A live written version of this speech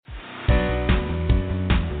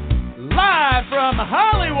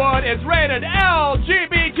Hollywood is rated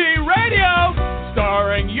LGBT Radio,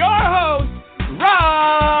 starring your host,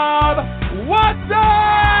 Rob Watson!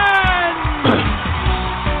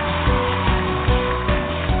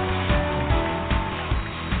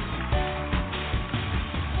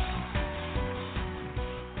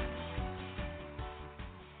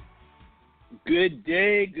 Good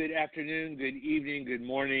day, good afternoon, good evening, good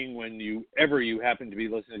morning, whenever you happen to be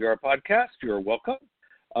listening to our podcast, you're welcome.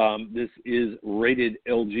 This is Rated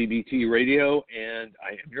LGBT Radio, and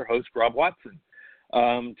I am your host, Rob Watson.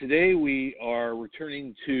 Today we are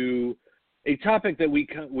returning to a topic that we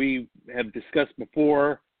have discussed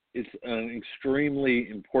before. It's an extremely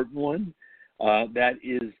important one. That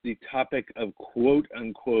is the topic of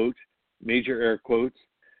quote-unquote, major air quotes,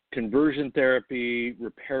 conversion therapy,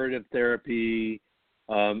 reparative therapy,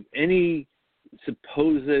 any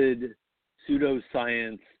supposed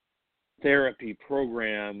pseudoscience therapy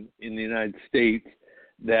program in the United States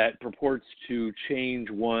that purports to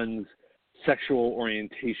change one's sexual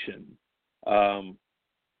orientation.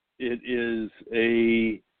 It is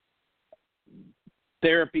a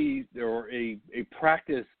therapy or a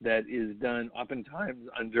practice that is done oftentimes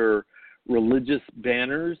under religious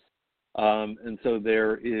banners. And so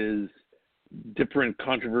there is different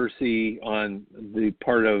controversy on the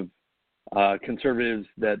part of conservatives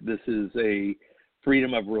that this is a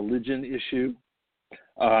freedom of religion issue.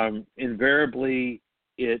 Invariably,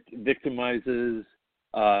 it victimizes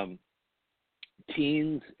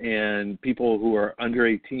teens and people who are under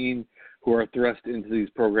 18 who are thrust into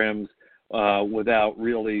these programs without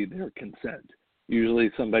really their consent.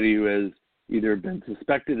 Usually somebody who has either been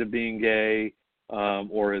suspected of being gay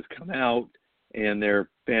or has come out, and their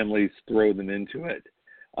families throw them into it.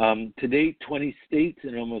 To date, 20 states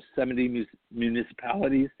and almost 70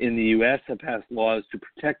 municipalities in the U.S. have passed laws to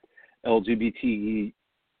protect LGBTQ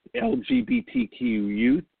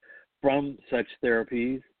youth from such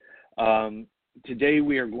therapies. Today,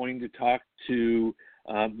 we are going to talk to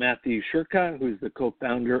Mathew Shurka, who is the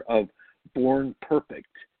co-founder of Born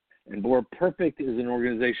Perfect. And Born Perfect is an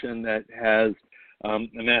organization that has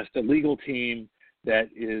amassed a legal team that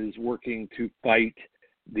is working to fight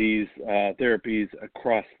these therapies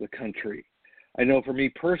across the country. I know for me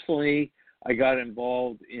personally, I got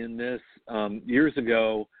involved in this years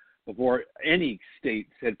ago before any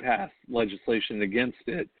states had passed legislation against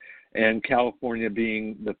it, and California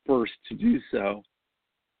being the first to do so.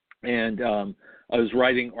 And I was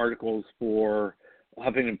writing articles for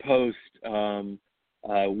Huffington Post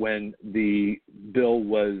when the bill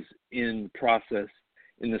was in process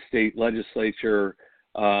in the state legislature,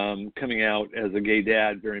 coming out as a gay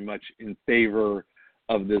dad, very much in favor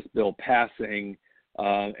of this bill passing,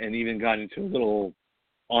 and even got into a little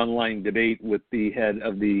online debate with the head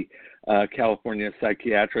of the California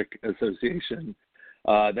Psychiatric Association.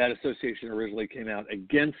 That association originally came out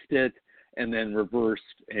against it and then reversed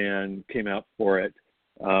and came out for it,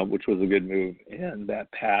 which was a good move, and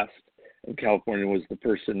that passed, and California was the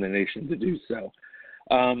first in the nation to do so.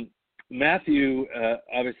 Mathew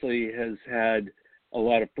obviously has had a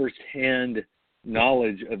lot of firsthand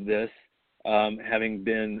knowledge of this, having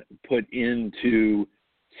been put into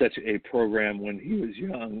such a program when he was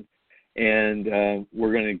young. And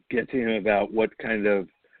we're going to get to him about what kind of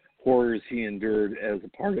horrors he endured as a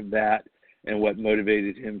part of that and what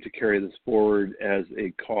motivated him to carry this forward as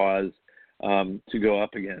a cause to go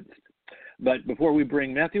up against. But before we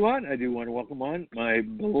bring Mathew on, I do want to welcome on my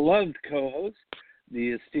beloved co-host,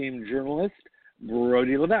 the esteemed journalist,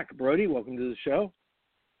 Brody Levesque. Brody, welcome to the show.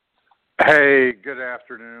 Hey, good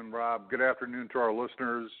afternoon, Rob. Good afternoon to our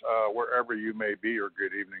listeners, wherever you may be, or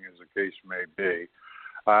good evening as the case may be.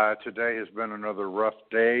 Today has been another rough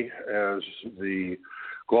day as the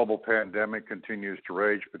global pandemic continues to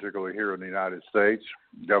rage, particularly here in the United States.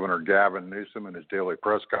 Governor Gavin Newsom, in his daily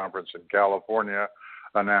press conference in California,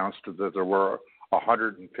 announced that there were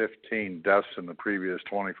 115 deaths in the previous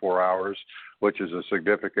 24 hours, which is a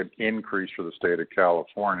significant increase for the state of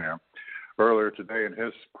California. Earlier today in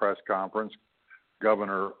his press conference,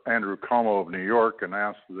 Governor Andrew Cuomo of New York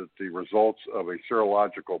announced that the results of a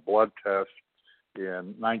serological blood test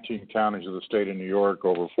in 19 counties of the state of New York,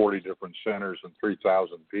 over 40 different centers and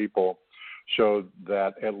 3,000 people, showed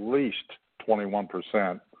that at least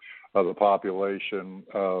 21% of the population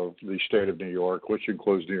of the state of New York, which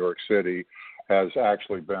includes New York City, has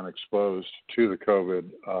actually been exposed to the COVID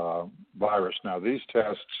virus. Now, these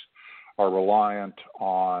tests are reliant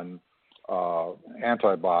on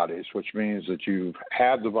antibodies, which means that you've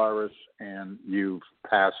had the virus and you've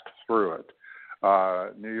passed through it.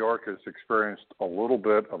 New York has experienced a little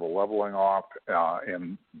bit of a leveling off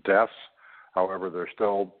in deaths. However, they're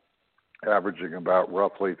still averaging about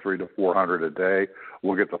roughly 300 to 400 a day.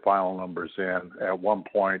 We'll get the final numbers in. At one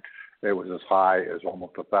point, it was as high as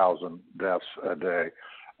almost 1,000 deaths a day.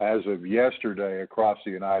 As of yesterday, across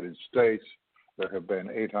the United States, there have been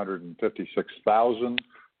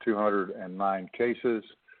 856,209 cases,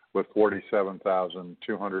 with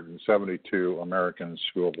 47,272 Americans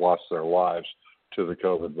who have lost their lives to the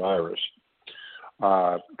COVID virus.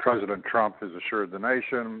 President Trump has assured the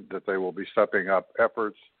nation that they will be stepping up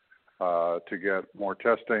efforts to get more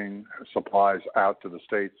testing supplies out to the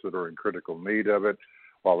states that are in critical need of it.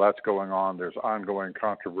 While that's going on, there's ongoing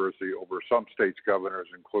controversy over some states' governors,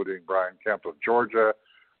 including Brian Kemp of Georgia,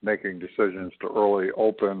 making decisions to early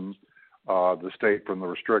open the state from the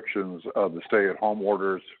restrictions of the stay-at-home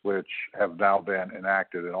orders, which have now been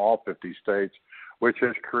enacted in all 50 states, which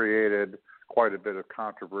has created quite a bit of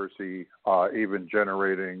controversy, even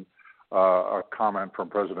generating a comment from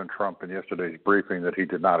President Trump in yesterday's briefing that he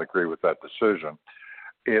did not agree with that decision.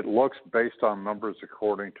 It looks, based on numbers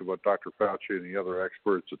according to what Dr. Fauci and the other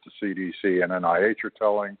experts at the CDC and NIH are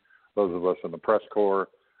telling those of us in the press corps,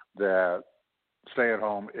 that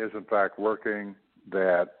stay-at-home is in fact working,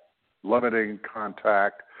 that limiting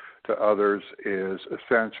contact to others is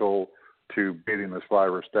essential to beating this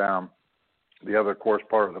virus down. The other, of course,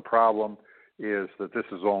 part of the problem is that this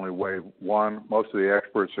is only wave one. Most of the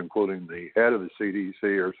experts, including the head of the CDC,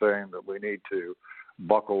 are saying that we need to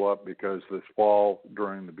buckle up because this fall,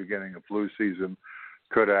 during the beginning of flu season,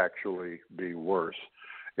 could actually be worse.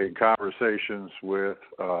 In conversations with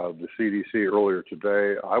the CDC earlier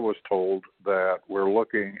today, I was told that we're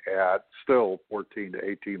looking at still 14 to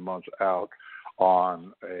 18 months out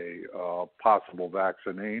on a possible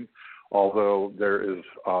vaccine, although there is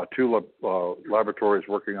two laboratories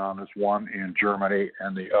working on this, one in Germany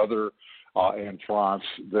and the other in France,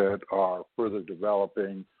 that are further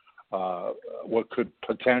developing what could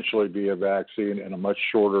potentially be a vaccine in a much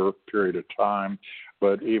shorter period of time.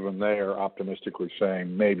 But even they are optimistically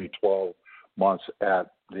saying maybe 12 months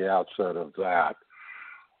at the outset of that.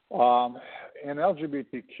 In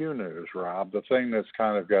LGBTQ news, Rob, the thing that's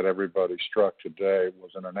kind of got everybody struck today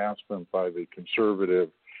was an announcement by the conservative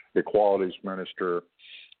equalities minister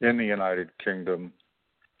in the United Kingdom.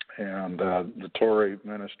 And the Tory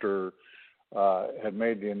minister had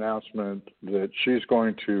made the announcement that she's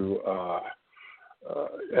going to,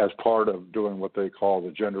 as part of doing what they call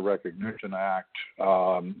the Gender Recognition Act,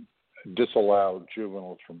 disallow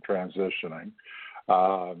juveniles from transitioning.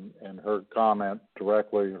 And her comment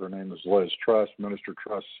directly, her name is Liz Truss, Minister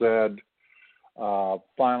Truss said,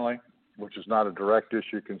 finally, which is not a direct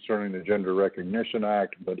issue concerning the Gender Recognition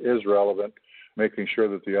Act, but is relevant, making sure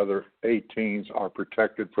that the other 18s are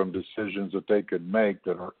protected from decisions that they could make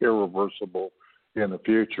that are irreversible in the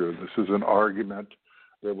future. This is an argument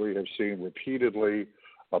that we have seen repeatedly,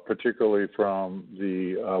 particularly from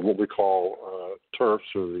the what we call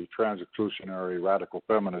TERFs, or the trans-exclusionary radical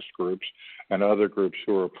feminist groups, and other groups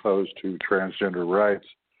who are opposed to transgender rights,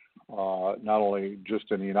 not only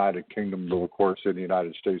just in the United Kingdom, but of course in the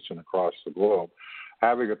United States and across the globe.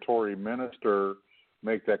 Having a Tory minister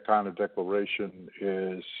make that kind of declaration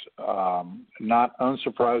is not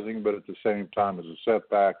unsurprising, but at the same time is a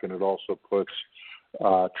setback, and it also puts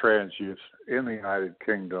trans youth in the United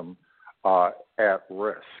Kingdom at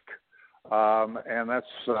risk. And that's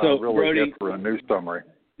really Brody, it for a news summary.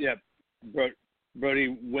 Yeah,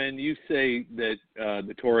 Brody, when you say that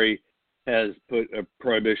the Tory has put a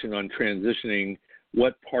prohibition on transitioning,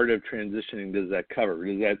 what part of transitioning does that cover?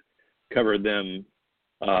 Does that cover them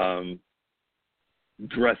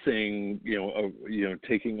dressing,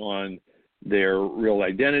 taking on their real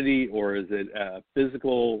identity, or is it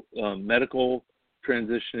physical, medical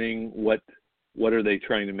transitioning? What are they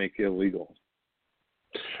trying to make illegal?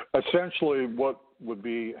 Essentially, what would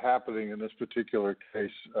be happening in this particular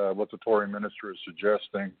case, what the Tory minister is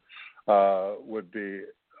suggesting, would be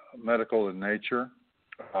medical in nature.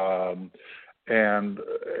 And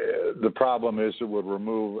the problem is it would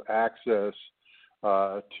remove access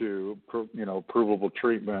to provable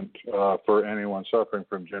treatment for anyone suffering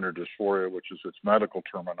from gender dysphoria, which is its medical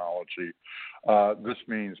terminology. This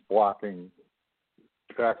means blocking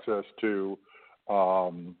access to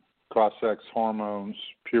cross-sex hormones,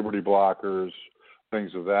 puberty blockers,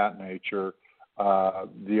 things of that nature.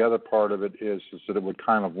 The other part of it is that it would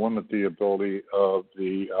kind of limit the ability of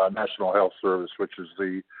the National Health Service, which is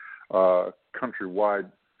the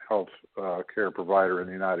countrywide health care provider in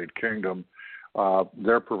the United Kingdom.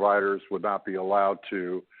 Their providers would not be allowed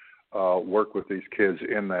to work with these kids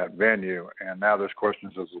in that venue. And now there's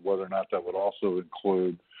questions as to whether or not that would also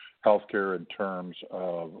include healthcare in terms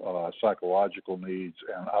of psychological needs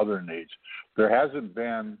and other needs. There hasn't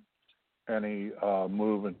been any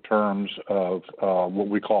move in terms of what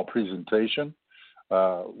we call presentation,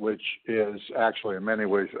 which is actually in many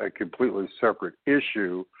ways a completely separate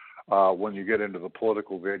issue when you get into the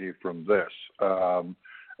political venue from this.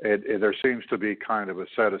 There seems to be kind of a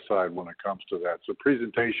set aside when it comes to that. So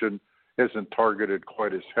presentation isn't targeted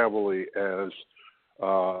quite as heavily as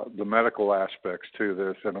the medical aspects to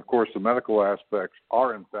this. And, of course, the medical aspects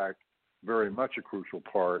are, in fact, very much a crucial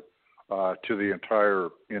part to the entire,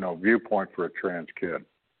 viewpoint for a trans kid.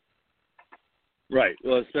 Right.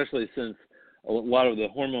 Well, especially since a lot of the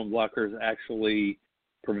hormone blockers actually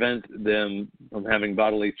prevent them from having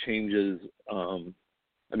bodily changes.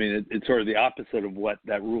 It's sort of the opposite of what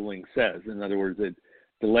that ruling says. In other words, it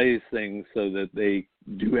delays things so that they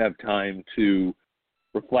do have time to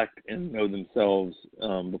reflect and know themselves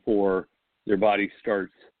before their body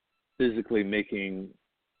starts physically making,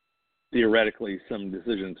 theoretically, some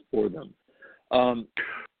decisions for them.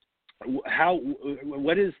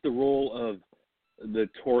 What is the role of the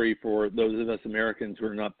Tory for those of us Americans who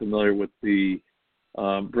are not familiar with the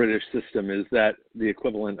British system? Is that the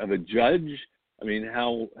equivalent of a judge? I mean,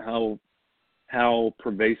 how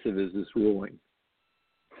pervasive is this ruling?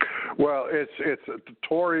 Well, it's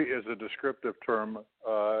Tory is a descriptive term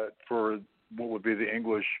for what would be the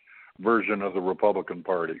English version of the Republican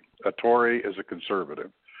Party. A Tory is a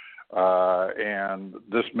conservative, and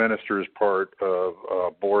this minister is part of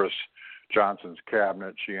Boris Johnson's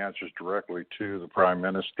cabinet. She answers directly to the Prime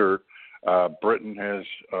Minister. Britain has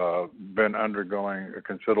been undergoing a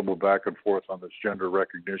considerable back and forth on this Gender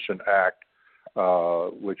Recognition Act,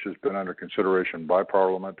 which has been under consideration by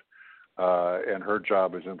Parliament, and her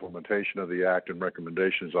job is implementation of the Act and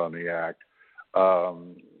recommendations on the Act.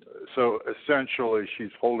 So essentially,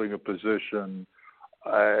 she's holding a position.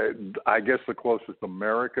 I guess the closest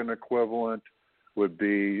American equivalent would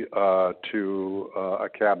be to a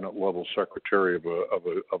cabinet-level secretary of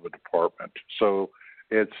a department. So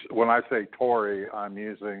it's when I say Tory, I'm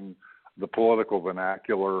using the political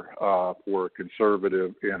vernacular for a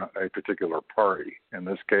conservative in a particular party. In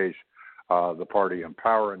this case, the party in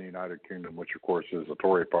power in the United Kingdom, which of course is the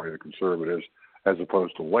Tory party, the Conservatives, as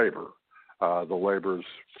opposed to Labour. The Labour's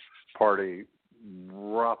party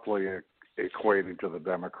roughly equating to the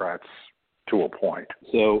Democrats to a point.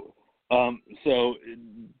 So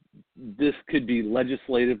this could be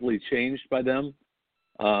legislatively changed by them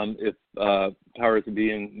if powers to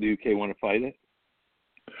be in the UK want to fight it?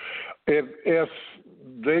 If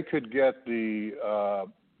they could get the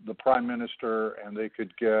Prime Minister and they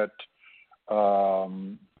could get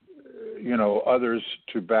others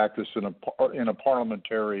to back this in a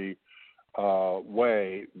parliamentary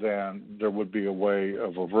way, then there would be a way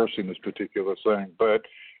of reversing this particular thing. But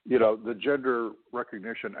the Gender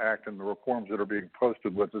Recognition Act and the reforms that are being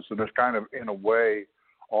posted with us, and this kind of, in a way,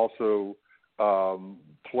 also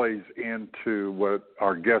plays into what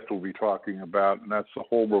our guest will be talking about, and that's the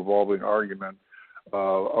whole revolving argument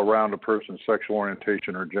around a person's sexual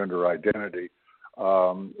orientation or gender identity,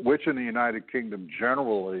 which in the United Kingdom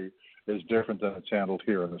generally is different than it's handled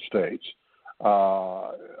here in the States.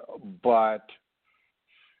 But,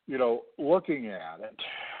 looking at it,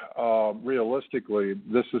 realistically,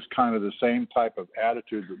 this is kind of the same type of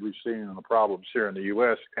attitude that we've seen in the problems here in the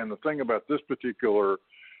U.S. And the thing about this particular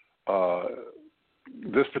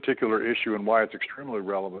issue and why it's extremely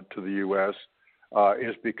relevant to the U.S.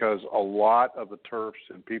 Is because a lot of the TERFs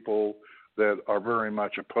and people that are very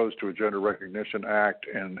much opposed to a Gender Recognition Act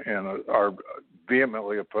and are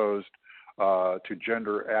vehemently opposed to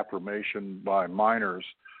gender affirmation by minors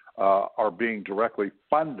are being directly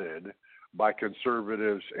funded by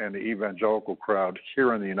conservatives and the evangelical crowd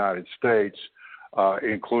here in the United States,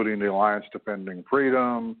 including the Alliance Defending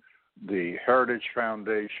Freedom, the Heritage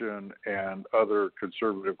Foundation, and other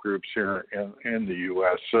conservative groups here in the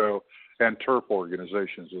U.S., and TERF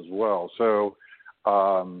organizations as well. So,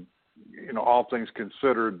 all things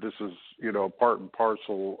considered, this is, part and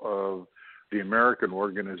parcel of the American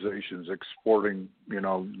organizations exporting,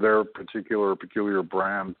 their peculiar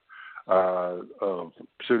brand of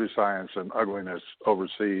pseudoscience and ugliness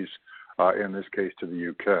overseas, in this case to the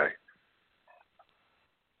UK.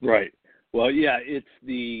 Right. Well, yeah, it's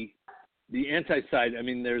the anti-side. I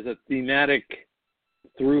mean, there's a thematic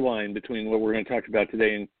through line between what we're going to talk about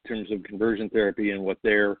today in terms of conversion therapy and what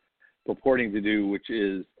they're purporting to do, which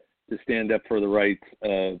is to stand up for the rights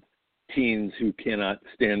of teens who cannot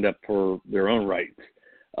stand up for their own rights.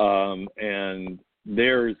 And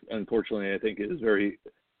theirs, unfortunately, I think is very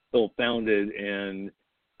ill-founded and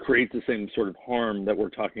creates the same sort of harm that we're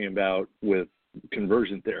talking about with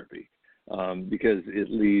conversion therapy, because it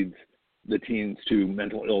leads the teens to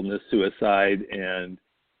mental illness, suicide, and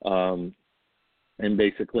and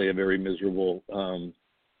basically a very miserable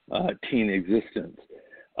teen existence.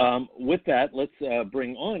 With that, let's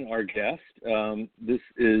bring on our guest.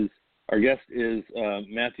 Our guest is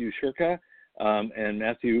Mathew Shurka, and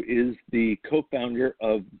Mathew is the co-founder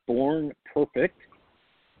of Born Perfect.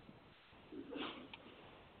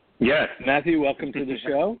 Yes. Mathew, welcome to the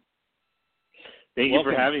show. Thank you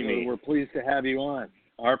for having me. We're pleased to have you on.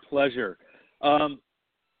 Our pleasure.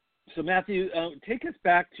 So Mathew, take us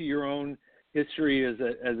back to your own history as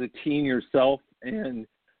a teen yourself and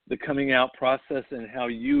the coming out process, and how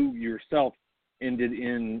you yourself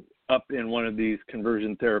ended up in one of these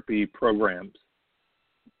conversion therapy programs.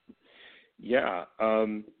 Yeah.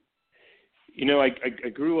 I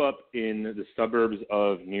grew up in the suburbs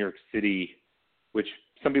of New York City, which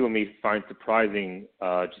some people may find surprising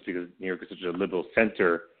just because New York is such a liberal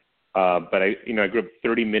center. But I grew up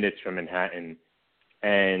 30 minutes from Manhattan.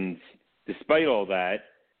 And despite all that,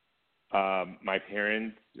 my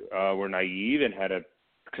parents were naive and had a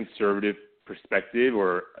conservative perspective,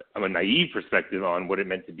 or a naive perspective on what it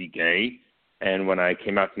meant to be gay. And when I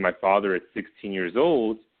came out to my father at 16 years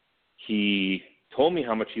old, he told me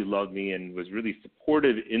how much he loved me and was really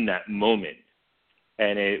supportive in that moment.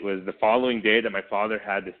 And it was the following day that my father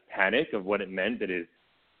had this panic of what it meant that his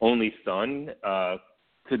only son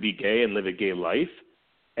could be gay and live a gay life.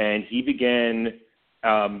 And he began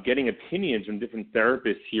getting opinions from different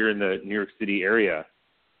therapists here in the New York City area.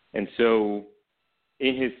 And so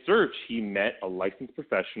in his search, he met a licensed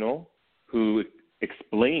professional who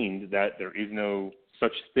explained that there is no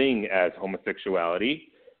such thing as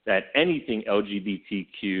homosexuality, that anything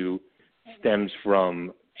LGBTQ stems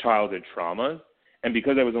from childhood traumas. And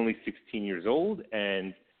because I was only 16 years old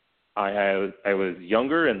and I was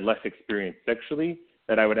younger and less experienced sexually,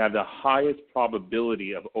 that I would have the highest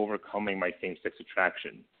probability of overcoming my same-sex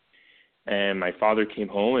attraction. And my father came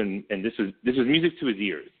home, and this was music to his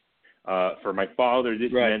ears. For my father,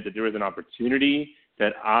 this meant that there was an opportunity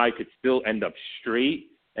that I could still end up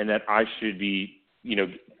straight, and that I should be, he's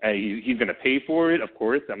going to pay for it, of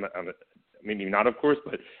course. Maybe not, of course,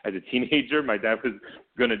 but as a teenager, my dad was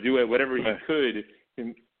going to do it, whatever he could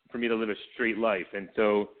for me to live a straight life. And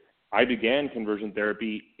so I began conversion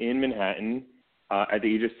therapy in Manhattan at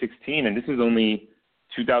the age of 16, and this is only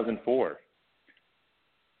 2004.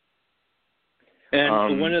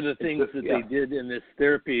 And one of the things that they did in this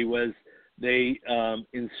therapy was they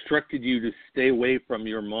instructed you to stay away from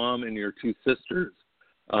your mom and your two sisters.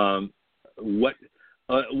 On what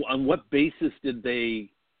basis did they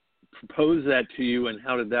propose that to you, and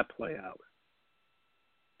how did that play out?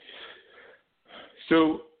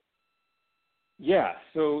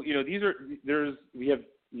 We have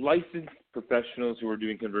licensed professionals who are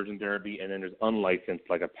doing conversion therapy, and then there's unlicensed,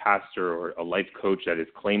 like a pastor or a life coach that is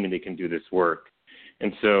claiming they can do this work.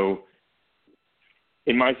 And so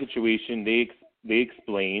in my situation, they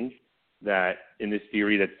explained that in this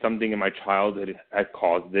theory that something in my childhood had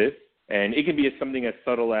caused this. And it can be something as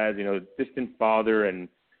subtle as, distant father and,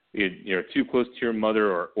 too close to your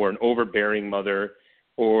mother, or an overbearing mother,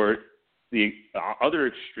 or the other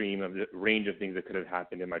extreme of the range of things that could have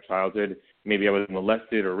happened in my childhood. Maybe I was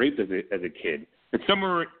molested or raped as a kid. But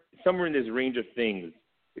somewhere in this range of things,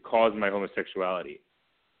 it caused my homosexuality.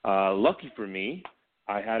 Lucky for me,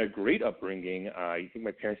 I had a great upbringing. I think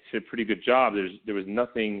my parents did a pretty good job. There was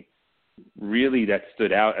nothing really that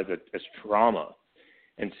stood out as trauma.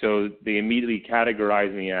 And so they immediately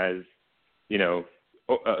categorized me as,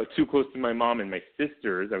 too close to my mom and my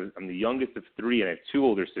sisters. I'm the youngest of three, and I have two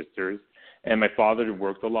older sisters. And my father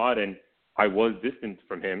worked a lot, and I was distant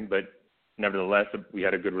from him, but nevertheless, we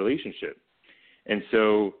had a good relationship. And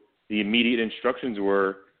so the immediate instructions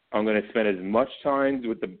were, I'm going to spend as much time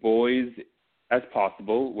with the boys as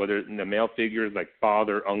possible, whether in the male figures like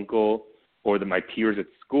father, uncle, or my peers at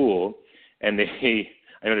school. And I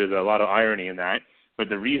know there's a lot of irony in that, but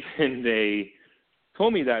the reason they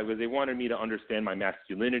told me that was they wanted me to understand my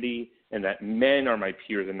masculinity, and that men are my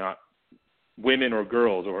peers and not women or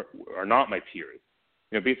girls, or are not my peers.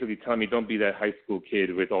 Basically telling me don't be that high school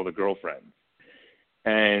kid with all the girlfriends.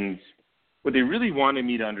 And what they really wanted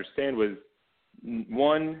me to understand was,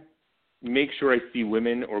 one, make sure I see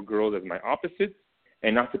women or girls as my opposites,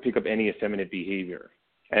 and not to pick up any effeminate behavior.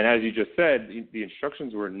 And as you just said, the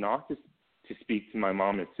instructions were not to speak to my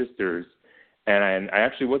mom and sisters, and I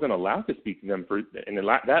actually wasn't allowed to speak to them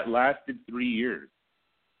that lasted 3 years.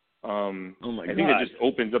 Oh my God! I think it just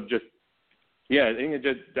opens up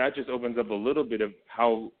that just opens up a little bit of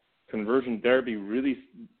how conversion therapy really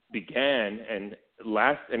began and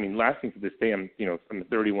lasting to this day. I'm a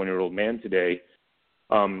 31-year-old man today,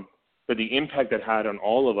 but the impact that had on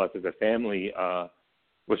all of us as a family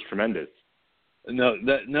was tremendous.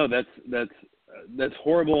 That's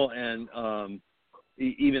horrible, and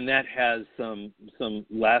even that has some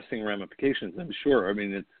lasting ramifications, I'm sure. I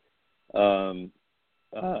mean, it's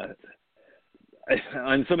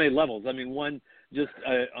on so many levels. I mean, one, just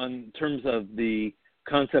on terms of the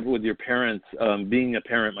concept with your parents, being a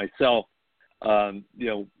parent myself,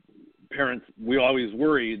 parents, we always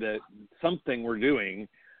worry that something we're doing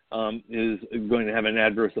is going to have an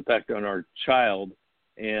adverse effect on our child,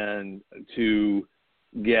 and to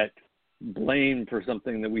get blamed for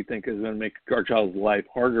something that we think is going to make our child's life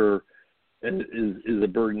harder is a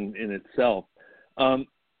burden in itself.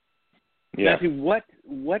 Matthew, what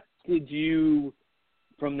did you,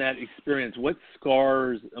 from that experience, what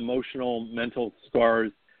scars, emotional, mental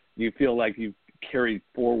scars, do you feel like you've carried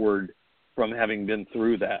forward from having been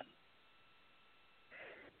through that?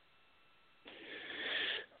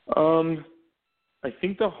 I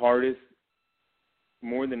think the hardest,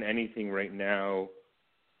 more than anything right now,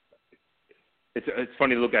 it's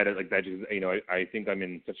funny to look at it like that. Just, I think I'm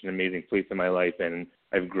in such an amazing place in my life, and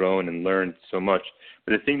I've grown and learned so much.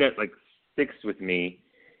 But the thing that sticks with me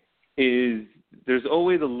is there's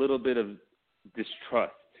always a little bit of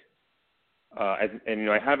distrust. I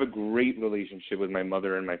have a great relationship with my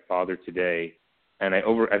mother and my father today, and I've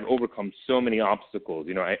overcome so many obstacles.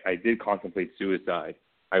 I did contemplate suicide.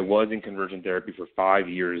 I was in conversion therapy for 5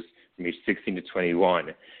 years, from age 16 to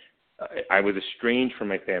 21. I was estranged from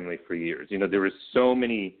my family for years. There were so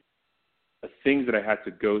many things that I had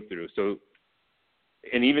to go through. So,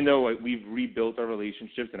 and even though we've rebuilt our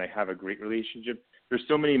relationships and I have a great relationship, there's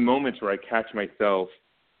so many moments where I catch myself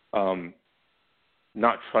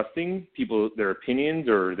not trusting people, their opinions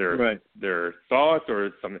or their thoughts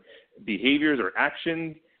or some behaviors or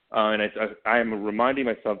actions, and I am reminding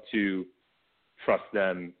myself to trust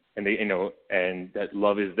them, and and that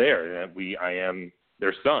love is there, and that I am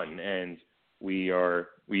their son, and we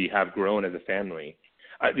have grown as a family.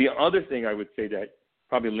 The other thing I would say that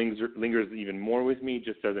probably lingers even more with me,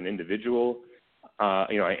 just as an individual,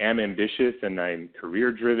 I am ambitious and I'm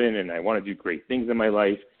career driven and I want to do great things in my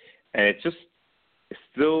life, and I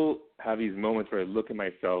still have these moments where I look at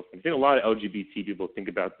myself. I think a lot of LGBT people think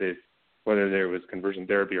about this, whether there was conversion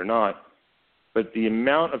therapy or not, but the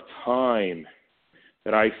amount of time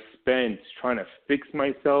that I spent trying to fix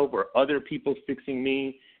myself or other people fixing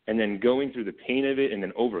me, and then going through the pain of it and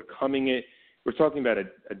then overcoming it. We're talking about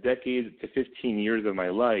a decade to 15 years of my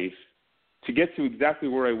life to get to exactly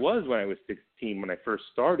where I was when I was 16, when I first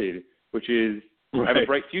started, which is I have a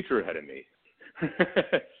bright future ahead of me.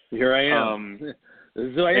 Here I am. This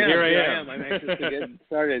is who I am. Here I am. I'm anxious to get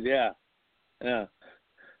started. Yeah.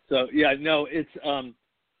 So, it's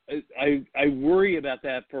I worry about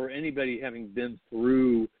that for anybody having been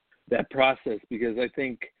through that process, because I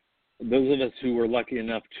think those of us who were lucky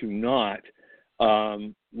enough to not,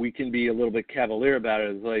 we can be a little bit cavalier about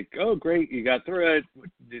it. It's like, oh, great, you got through it. What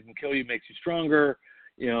didn't kill you makes you stronger,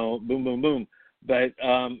 boom, boom, boom. But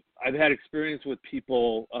I've had experience with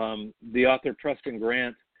people, the author Preston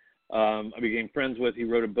Grant, I became friends with. He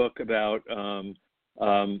wrote a book about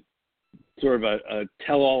sort of a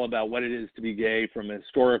tell-all about what it is to be gay from a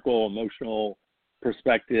historical, emotional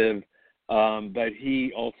perspective. But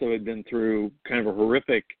he also had been through kind of a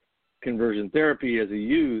horrific conversion therapy as a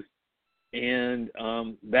youth, and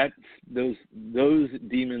those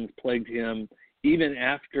demons plagued him even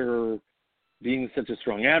after being such a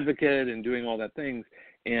strong advocate and doing all that things.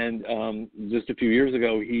 And just a few years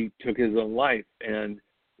ago, he took his own life, and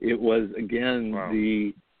it was again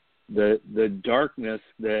the darkness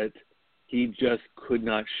that he just could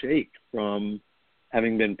not shake from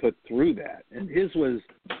having been put through that. And his was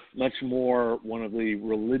much more one of the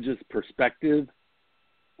religious perspective,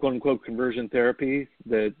 quote unquote, conversion therapies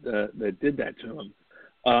that did that to him.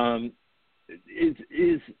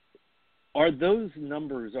 Are those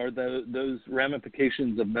numbers, those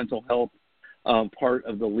ramifications of mental health part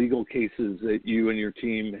of the legal cases that you and your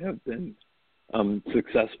team have been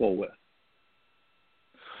successful with?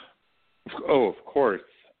 Oh, of course.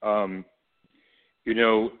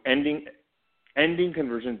 Ending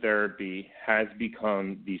conversion therapy has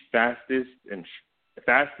become the fastest and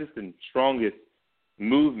strongest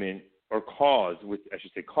movement or cause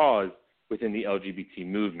within the LGBT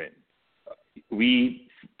movement. We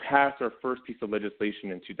passed our first piece of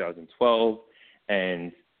legislation in 2012,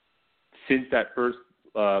 and since that first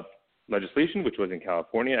legislation, which was in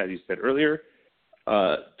California, as you said earlier,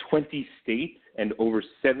 20 states and over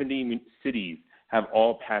 70 cities have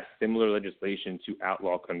all passed similar legislation to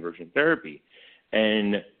outlaw conversion therapy.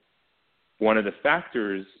 And one of the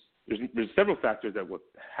factors, there's several factors that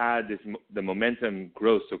had the momentum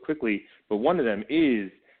grow so quickly, but one of them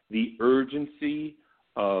is the urgency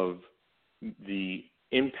of the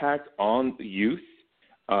impact on the youth,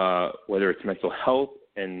 whether it's mental health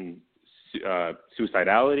and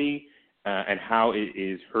suicidality, and how it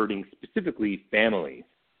is hurting specifically families.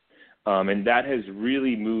 And that has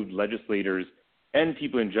really moved legislators and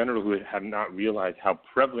people in general who have not realized how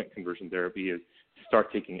prevalent conversion therapy is to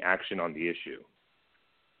start taking action on the issue.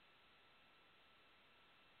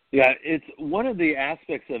 Yeah, it's one of the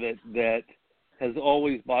aspects of it that has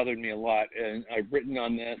always bothered me a lot, and I've written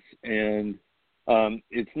on this, and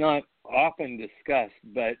it's not often discussed,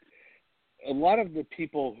 but a lot of the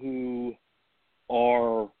people who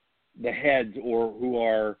are the heads or who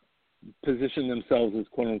are position themselves as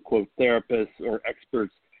quote-unquote therapists or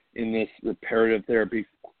experts in this reparative therapy,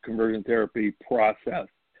 conversion therapy process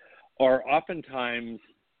are oftentimes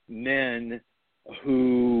men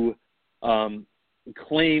who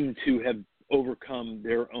claim to have overcome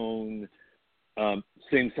their own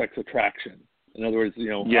same-sex attraction. In other words,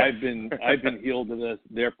 yes. I've been healed of this,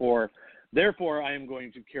 therefore I am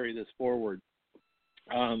going to carry this forward.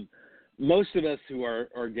 Most of us who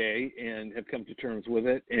are gay and have come to terms with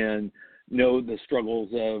it and know the struggles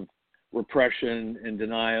of repression and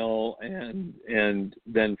denial and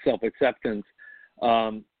then self-acceptance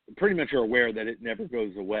pretty much are aware that it never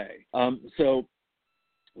goes away. So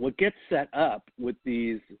what gets set up with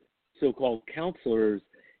these so-called counselors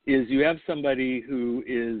is you have somebody who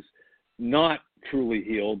is not truly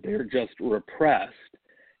healed, they're just repressed,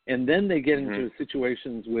 and then they get into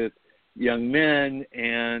situations with young men,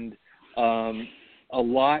 and a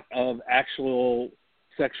lot of actual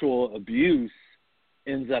sexual abuse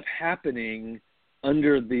ends up happening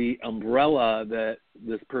under the umbrella that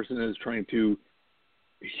this person is trying to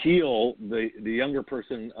heal the younger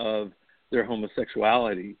person of their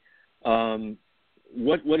homosexuality.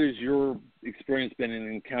 What has your experience been in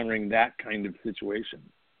encountering that kind of situation?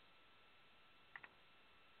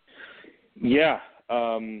 Yeah,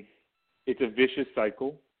 it's a vicious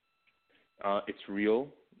cycle. It's real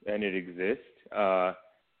and it exists.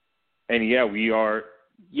 And yeah,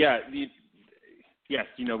 yes,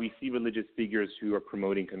 we see religious figures who are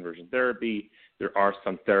promoting conversion therapy. There are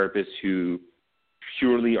some therapists who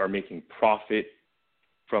purely are making profit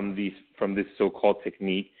from this so-called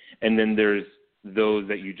technique. And then there's those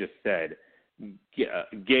that you just said,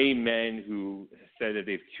 gay men who said that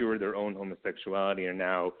they've cured their own homosexuality are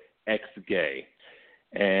now ex-gay.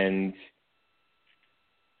 And,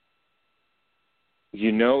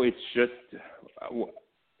 it's just,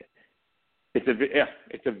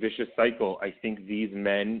 it's a vicious cycle. I think these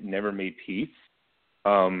men never made peace.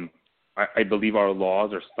 I believe our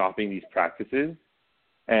laws are stopping these practices,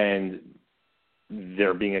 and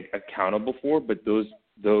they're being accountable for, but those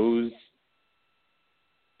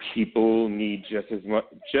people need just as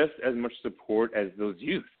much support as those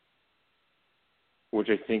youth, which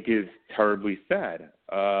I think is terribly sad.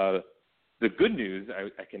 The good news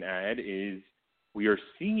I can add is we are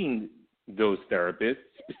seeing those therapists,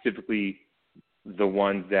 specifically the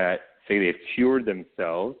ones that say they've cured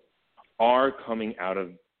themselves, are coming out of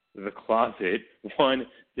the closet, one,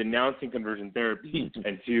 denouncing conversion therapy,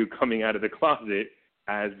 and two, coming out of the closet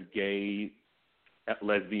as gay,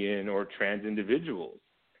 lesbian, or trans individuals.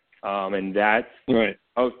 And that's right.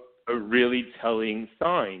 a really telling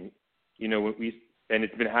sign. And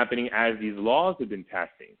it's been happening as these laws have been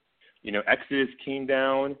passing. Exodus came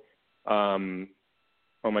down.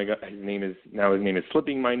 Oh my God, his name is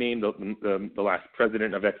slipping my name. The last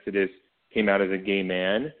president of Exodus came out as a gay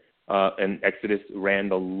man, and Exodus ran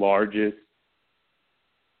the largest,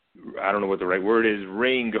 I don't know what the right word is,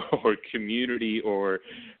 ring or community or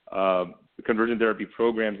conversion therapy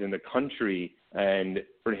programs in the country. And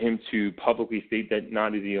for him to publicly state that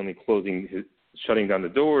not is he only shutting down the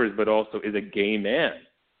doors, but also is a gay man.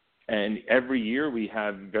 And every year we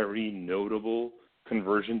have very notable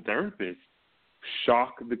conversion therapists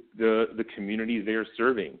shock the communities they are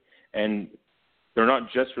serving. And they're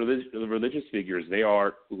not just religious figures. They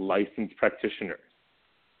are licensed practitioners.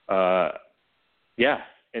 And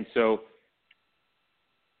so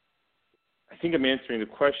I think I'm answering the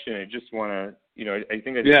question. I just want to, I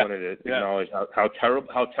think I just wanted to acknowledge how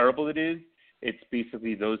terrible it is. It's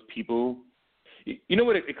basically those people.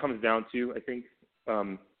 What it comes down to, I think.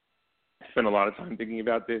 I spend a lot of time thinking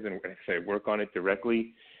about this, and I work on it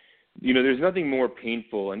directly. There's nothing more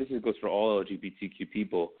painful, and this goes for all LGBTQ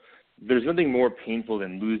people. There's nothing more painful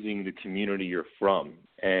than losing the community you're from,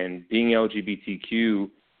 and being LGBTQ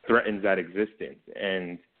threatens that existence.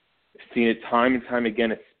 And seen it time and time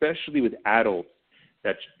again, especially with adults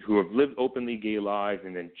who have lived openly gay lives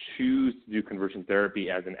and then choose to do conversion therapy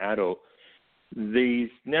as an adult. They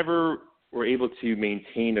never were able to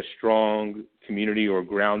maintain a strong community or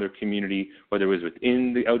ground their community, whether it was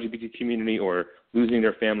within the LGBT community or losing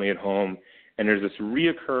their family at home. And there's this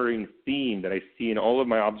reoccurring theme that I see in all of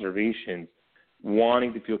my observations,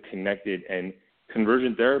 wanting to feel connected. And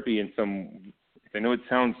conversion therapy, I know it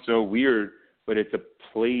sounds so weird, but it's a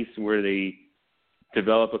place where they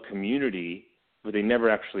develop a community, but they never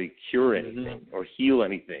actually cure anything or heal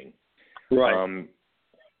anything. Right. And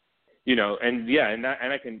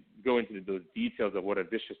I can go into those details of what a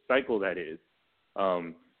vicious cycle that is,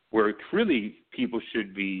 where really people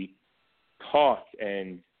should be taught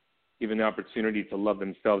and given the opportunity to love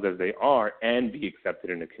themselves as they are and be accepted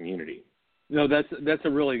in a community. No, that's a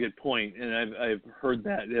really good point, and I've heard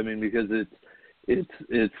that. I mean, because it's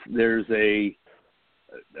there's a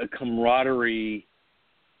camaraderie,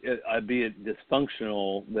 albeit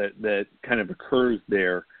dysfunctional, that kind of occurs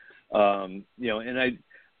there. And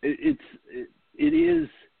it's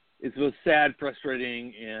both sad,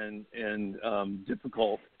 frustrating, and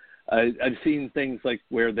difficult. I've seen things like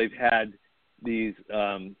where they've had these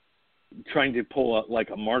trying to pull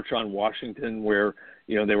a march on Washington, where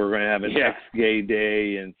they were going to have an ex-gay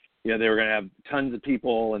day, and they were going to have tons of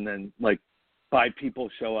people, and then 5 people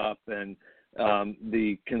show up, and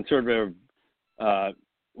the conservative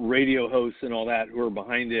radio hosts and all that who are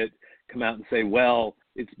behind it come out and say, well,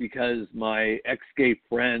 it's because my ex-gay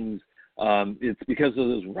friends, it's because of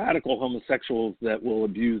those radical homosexuals that will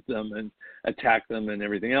abuse them and attack them and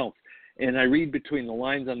everything else. And I read between the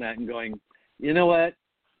lines on that and going, you know what?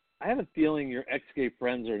 I have a feeling your ex-gay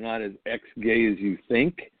friends are not as ex-gay as you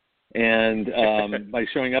think. And by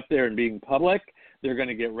showing up there and being public, they're going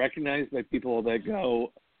to get recognized by people that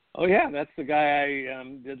go, oh, yeah, that's the guy I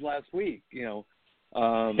did last week,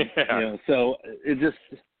 So it just,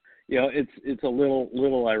 it's a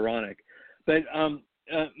little ironic. But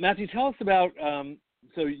Mathew, tell us about.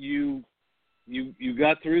 So you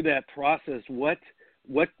got through that process. What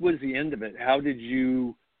was the end of it? How did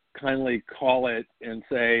you kindly call it and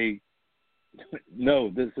say, no,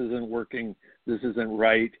 this isn't working, this isn't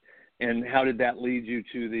right? And how did that lead you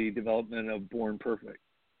to the development of Born Perfect?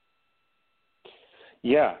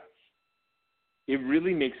 Yeah, it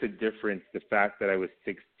really makes a difference, the fact that I was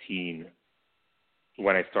 16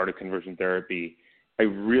 when I started conversion therapy. I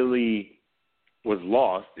really was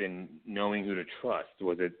lost in knowing who to trust.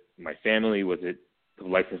 Was it my family? Was it the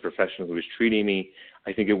licensed professional who was treating me?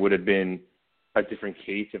 I think it would have been a different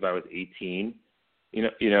case if I was 18.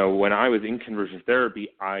 When I was in conversion therapy,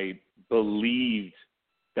 I believed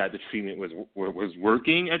that the treatment was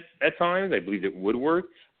working at times. I believed it would work.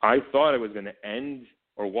 I thought I was going to end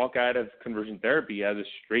or walk out of conversion therapy as a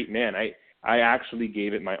straight man. I actually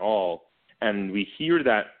gave it my all. And we hear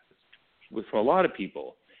that from a lot of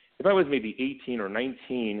people. If I was maybe 18 or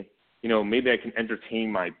 19, maybe I can entertain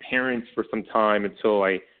my parents for some time until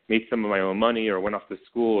I made some of my own money or went off to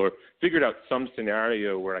school or figured out some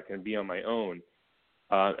scenario where I can be on my own.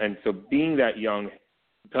 And so being that young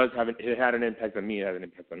it had an impact on me, it had an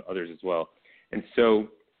impact on others as well. And so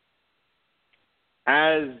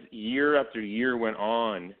as year after year went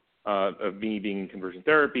on of me being in conversion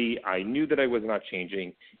therapy, I knew that I was not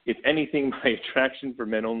changing. If anything, my attraction for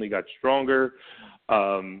men only got stronger,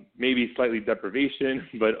 maybe slightly deprivation,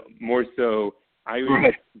 but more so I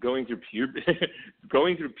was going through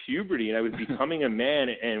puberty, and I was becoming a man,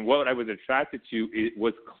 and what I was attracted to, it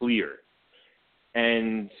was clear.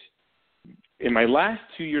 And in my last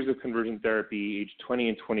 2 years of conversion therapy, age 20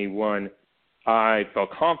 and 21, I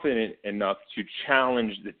felt confident enough to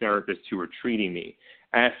challenge the therapists who were treating me,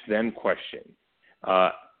 ask them questions.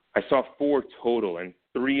 I saw 4 total, and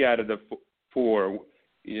 3 out of the 4,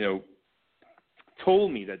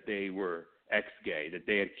 told me that they were ex-gay, that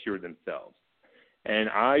they had cured themselves. And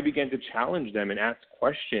I began to challenge them and ask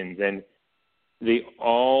questions, and they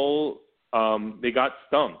all they got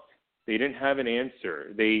stumped. They didn't have an answer.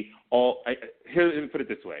 Let me put it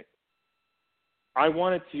this way. I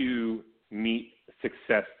wanted to meet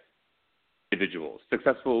successful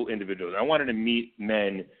individuals. I wanted to meet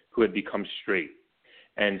men who had become straight.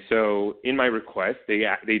 And so in my request, they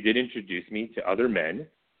did introduce me to other men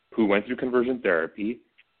who went through conversion therapy,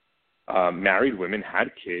 married women,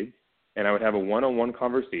 had kids, and I would have a one-on-one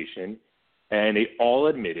conversation, and they all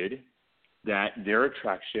admitted that their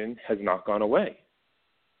attraction has not gone away.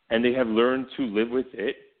 And they have learned to live with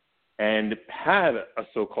it and have a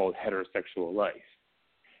so-called heterosexual life.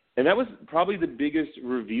 And that was probably the biggest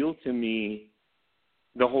reveal to me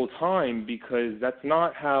the whole time, because that's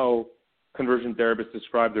not how conversion therapists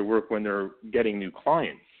describe their work when they're getting new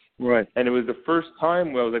clients. Right. And it was the first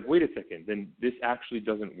time where I was like, wait a second, then this actually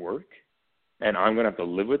doesn't work, and I'm going to have to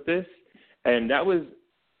live with this. And that was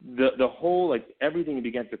the whole, like, everything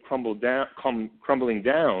began to crumbling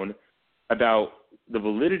down about the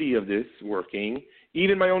validity of this working.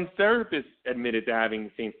 Even my own therapist admitted to having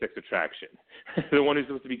same-sex attraction, the one who's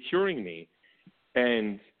supposed to be curing me.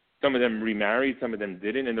 And some of them remarried, some of them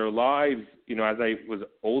didn't, and their lives, you know, as I was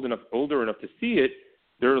older enough to see it,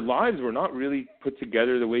 their lives were not really put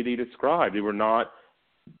together the way they described. They were not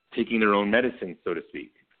taking their own medicine, so to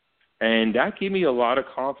speak. And that gave me a lot of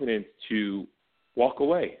confidence to walk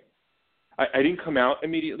away. I didn't come out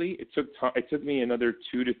immediately. It took me another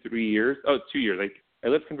 2 to 3 years. 2 years. I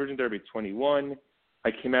left conversion therapy at 21.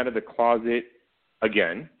 I came out of the closet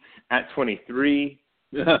again at 23.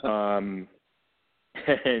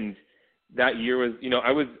 And that year was, you know,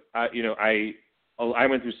 I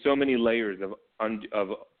went through so many layers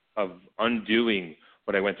of undoing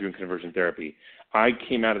what I went through in conversion therapy. I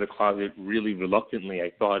came out of the closet really reluctantly.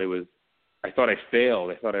 I thought I failed.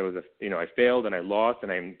 I thought I failed and I lost,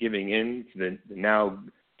 and I'm giving in to the now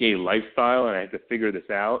gay lifestyle, and I had to figure this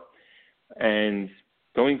out. And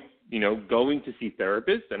going to see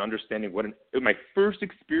therapists and understanding my first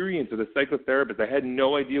experience with a psychotherapist, I had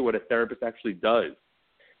no idea what a therapist actually does.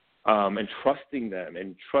 And trusting them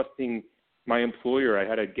and trusting my employer. I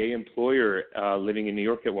had a gay employer living in New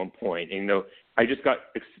York at one point. And, you know, I just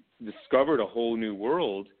discovered a whole new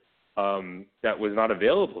world that was not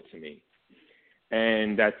available to me.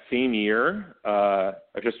 And that same year,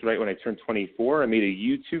 just right when I turned 24, I made a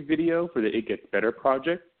YouTube video for the It Gets Better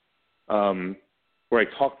project, where I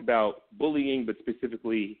talked about bullying, but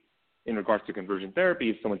specifically in regards to conversion therapy.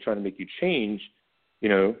 If someone's trying to make you change, you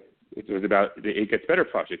know, it was about the It Gets Better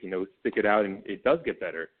project. You know, stick it out and it does get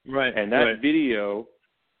better. Right. And that video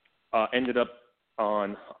ended up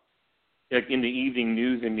on, like, in the evening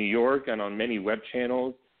news in New York and on many web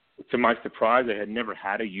channels. To my surprise, I had never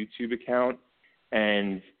had a YouTube account,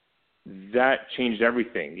 and that changed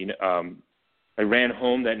everything. You know, I ran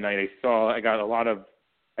home that night. I got a lot of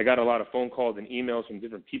phone calls and emails from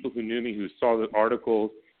different people who knew me, who saw the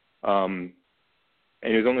articles, and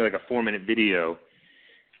it was only like a 4-minute video.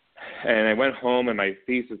 And I went home, and my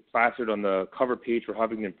face was plastered on the cover page for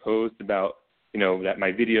Huffington Post about, you know, that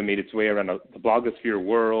my video made its way around the blogosphere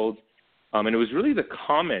world. And it was really the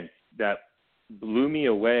comments that blew me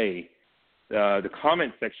away. The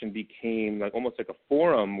comment section became almost like a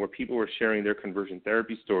forum where people were sharing their conversion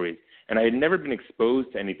therapy stories. And I had never been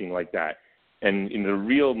exposed to anything like that. And in the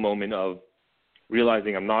real moment of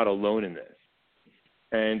realizing I'm not alone in this.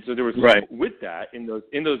 And so there was, with that, in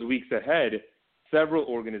those weeks ahead, several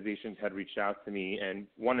organizations had reached out to me, and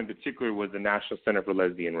one in particular was the National Center for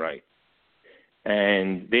Lesbian Rights.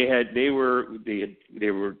 And they were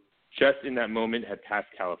just in that moment had passed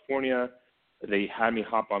California. They had me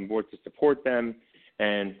hop on board to support them,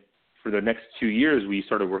 and for the next 2 years, we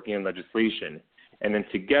started working on legislation. And then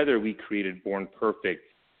together, we created Born Perfect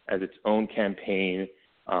as its own campaign,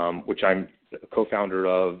 which I'm a co-founder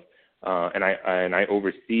of, and I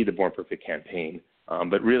oversee the Born Perfect campaign.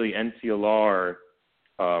 But really, NCLR,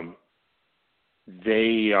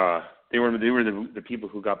 they were the people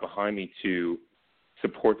who got behind me to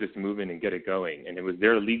support this movement and get it going, and it was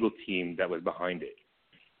their legal team that was behind it.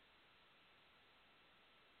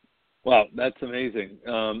 Wow, that's amazing.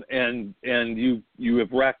 And you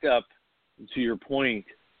have racked up, to your point,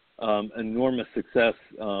 enormous success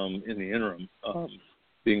in the interim,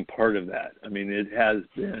 being part of that. I mean, it has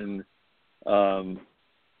been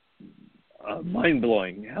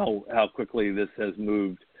mind-blowing how quickly this has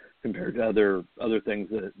moved compared to other things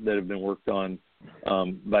that have been worked on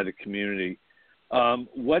by the community.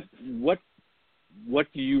 What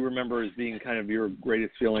do you remember as being kind of your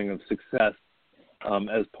greatest feeling of success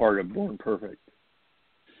as part of Born Perfect?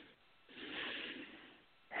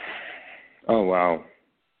 Oh, wow.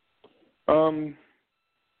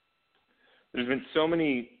 There's been so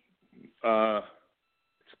many. It's a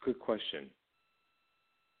good question.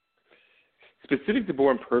 Specific to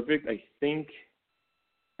Born Perfect, I think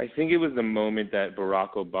it was the moment that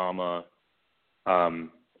Barack Obama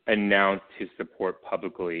announced his support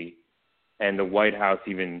publicly, and the White House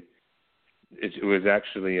even. It was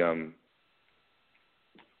actually oh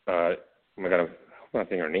my God, I'm not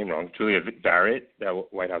saying her name wrong. Julia Barrett, that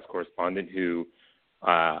White House correspondent, who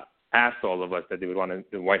asked all of us that they would want to,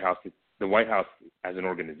 the White House as an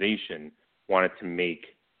organization wanted to make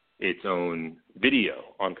its own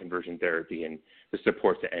video on conversion therapy and the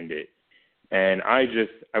support to end it. And I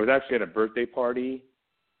was actually at a birthday party,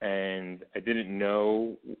 and I didn't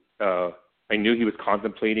know. I knew he was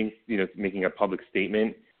contemplating, making a public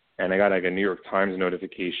statement, and I got like a New York Times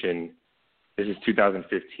notification. This is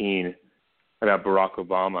 2015 about Barack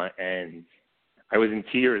Obama, and I was in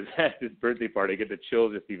tears at this birthday party. I get the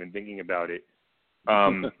chills just even thinking about it.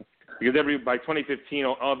 Because by 2015,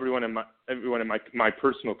 everyone in my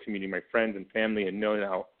personal community, my friends and family, had known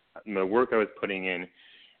how the work I was putting in,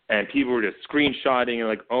 and people were just screenshotting and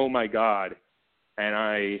like, oh my God, and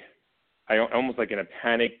I almost like in a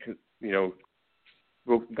panic,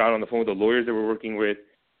 got on the phone with the lawyers that we're working with,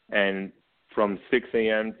 and from 6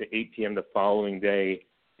 a.m. to 8 p.m. the following day,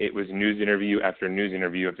 it was news interview after news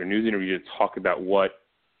interview after news interview to talk about what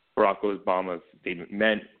Barack Obama's statement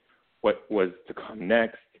meant, what was to come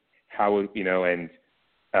next, how, and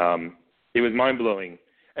it was mind-blowing.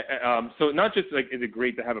 So not just like is it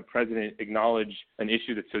great to have a president acknowledge an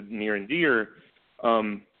issue that's so near and dear,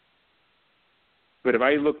 but if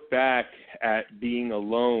I look back at being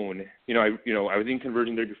alone, I was in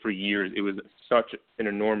conversion therapy for years. It was such an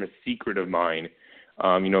enormous secret of mine,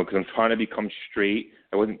 because I'm trying to become straight.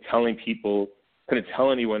 I wasn't telling people, couldn't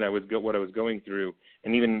tell anyone what I was going through.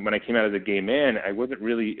 And even when I came out as a gay man, it was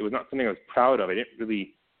not something I was proud of. I didn't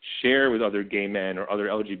really share with other gay men or other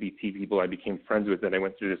LGBT people I became friends with that I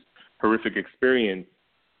went through this horrific experience.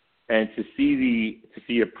 And to see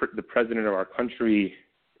the president of our country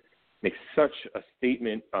make such a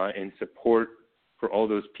statement in support for all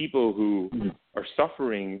those people who are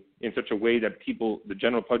suffering in such a way that the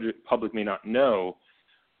general public may not know,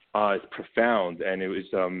 is profound. And it was,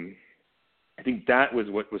 I think that was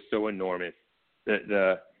what was so enormous,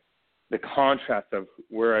 the contrast of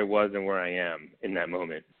where I was and where I am in that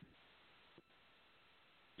moment.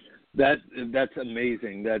 That's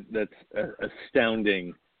amazing. That's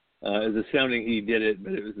astounding. It was astounding he did it,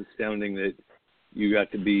 but it was astounding that you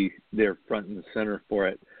got to be there front and center for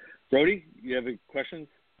it. Brody, you have any questions?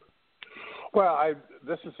 Well,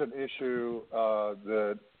 this is an issue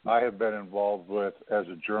that I have been involved with as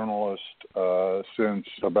a journalist since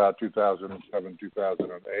about 2007,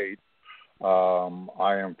 2008.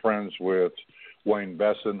 I am friends with Wayne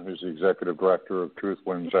Besson, who's the executive director of Truth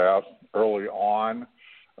Wins Out. Early on,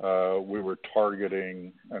 we were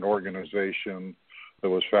targeting an organization that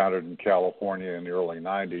was founded in California in the early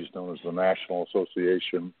 90s known as the National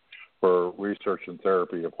Association for Research and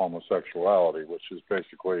Therapy of Homosexuality, which is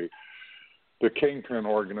basically the kingpin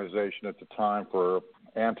organization at the time for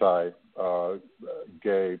anti-gay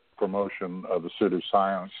promotion of the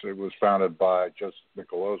pseudoscience. It was founded by Joseph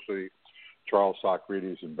Nicolosi, Charles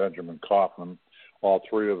Socrates, and Benjamin Kaufman. All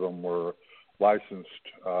three of them were licensed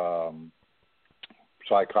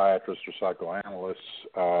psychiatrists or psychoanalysts.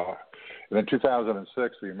 And in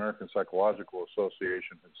 2006, the American Psychological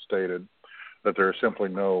Association had stated that there is simply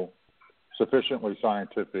no sufficiently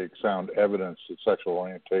scientific sound evidence that sexual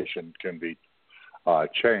orientation can be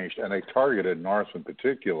changed, and they targeted NARTH in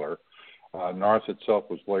particular. NARTH itself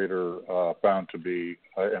was later found to be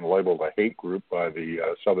and labeled a hate group by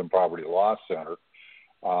the Southern Poverty Law Center.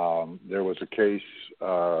 There was a case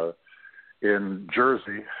in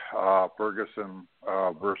Jersey, Ferguson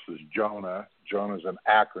versus Jonah. Jonah is an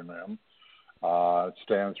acronym. It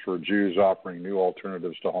stands for Jews Offering New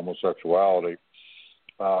Alternatives to Homosexuality.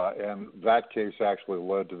 And that case actually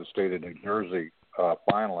led to the state of New Jersey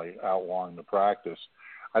finally outlawing the practice.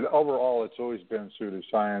 And overall, it's always been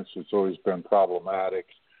pseudoscience. It's always been problematic.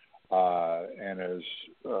 And as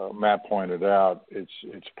Matt pointed out,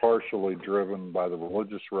 it's partially driven by the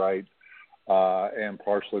religious right and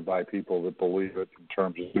partially by people that believe it in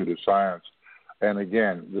terms of pseudoscience. And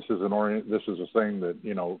again, this is a thing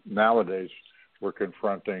that nowadays we're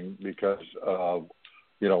confronting because of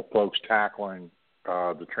folks tackling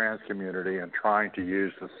the trans community and trying to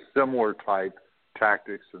use the similar type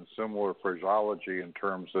tactics and similar phraseology in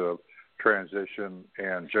terms of transition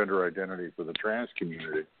and gender identity for the trans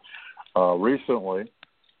community. Recently,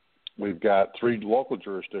 we've got 3 local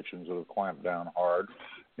jurisdictions that have clamped down hard.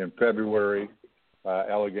 In February,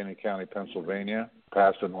 Allegheny County, Pennsylvania,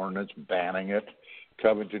 passed an ordinance banning it.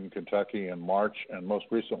 Covington, Kentucky in March, and most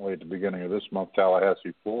recently at the beginning of this month,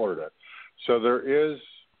 Tallahassee, Florida. So there is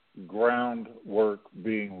groundwork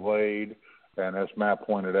being laid, and as Matt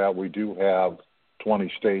pointed out, we do have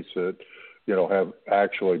 20 states that have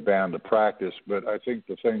actually banned the practice. But I think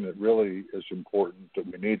the thing that really is important that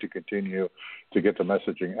we need to continue to get the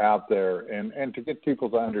messaging out there and to get people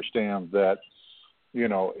to understand that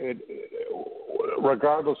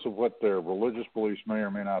regardless of what their religious beliefs may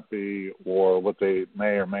or may not be or what they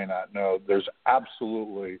may or may not know, there's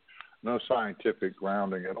absolutely no scientific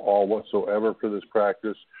grounding at all whatsoever for this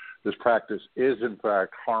practice. This practice is, in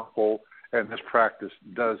fact, harmful, and this practice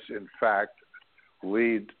does, in fact,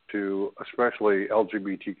 lead to especially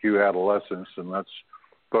LGBTQ adolescents, and that's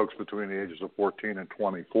folks between the ages of 14 and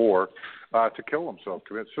 24, to kill themselves,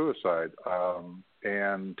 commit suicide.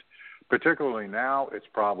 And particularly now it's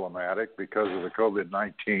problematic because of the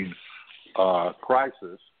COVID-19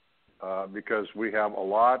 crisis, because we have a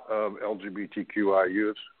lot of LGBTQI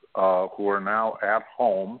youths who are now at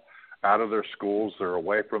home, out of their schools. They're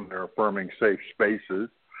away from their affirming safe spaces.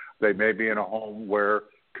 They may be in a home where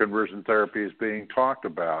conversion therapy is being talked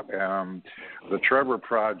about. And the Trevor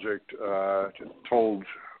Project told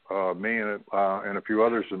me and a few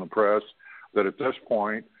others in the press that at this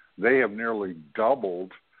point they have nearly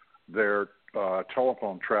doubled their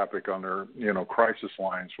telephone traffic on their, crisis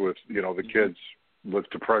lines with, the kids with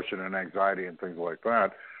depression and anxiety and things like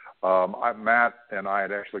that. Matt and I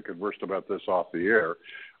had actually conversed about this off the air.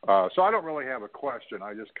 So I don't really have a question.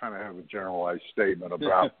 I just kind of have a generalized statement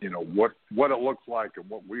about, what it looks like and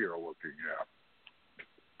what we are looking at.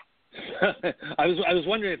 I was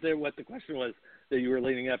wondering what the question was that you were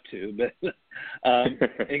leading up to, but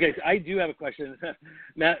in case I do have a question,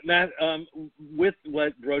 Matt, with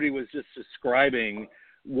what Brody was just describing,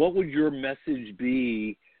 what would your message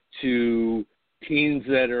be to teens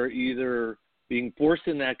that are either being forced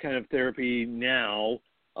in that kind of therapy now,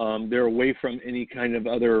 they're away from any kind of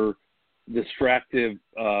other distractive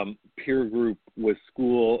peer group with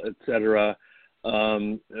school, et cetera.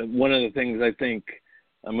 One of the things I think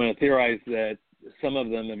I'm going to theorize that some of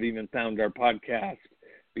them have even found our podcast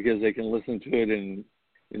because they can listen to it in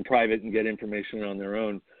private and get information on their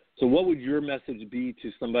own. So what would your message be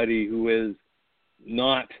to somebody who is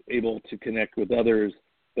not able to connect with others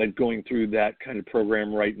but going through that kind of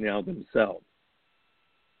program right now themselves?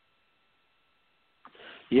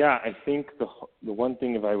 Yeah, I think the one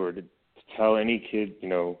thing, if I were to tell any kid,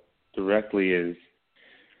 directly, is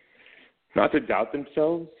not to doubt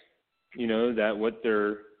themselves.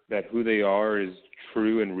 That who they are is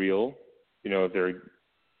true and real. If they're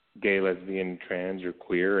gay, lesbian, trans, or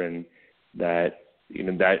queer, and that who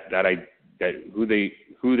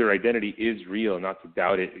their identity is real. Not to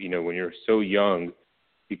doubt it. When you're so young,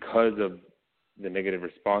 because of the negative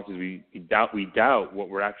responses, we doubt what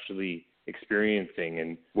we're actually experiencing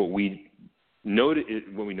and what we know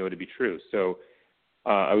to be true. So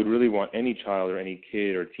I would really want any child or any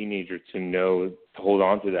kid or teenager to hold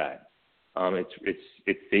on to that.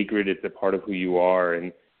 It's sacred. It's a part of who you are,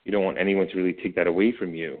 and you don't want anyone to really take that away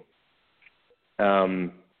from you.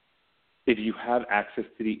 If you have access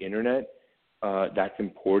to the internet, that's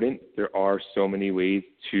important. There are so many ways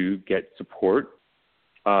to get support.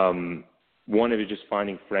 One of it is just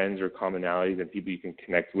finding friends or commonalities and people you can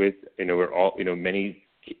connect with. Many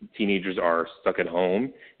teenagers are stuck at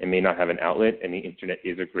home and may not have an outlet, and the internet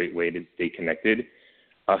is a great way to stay connected.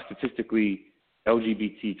 Statistically,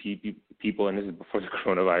 LGBT people, and this is before the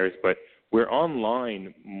coronavirus, but we're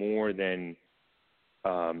online more than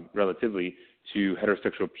relatively to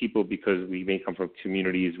heterosexual people because we may come from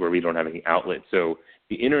communities where we don't have any outlet. So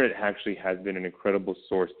the internet actually has been an incredible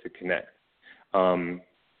source to connect.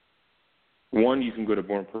 One, you can go to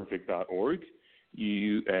bornperfect.org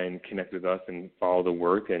and connect with us and follow the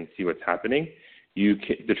work and see what's happening.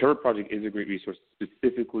 The Trevor Project is a great resource,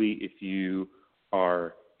 specifically if you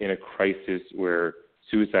are in a crisis where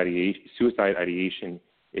suicide ideation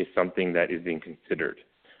is something that is being considered.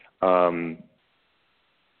 And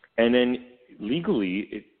then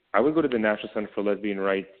legally, I would go to the National Center for Lesbian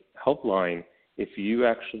Rights helpline if you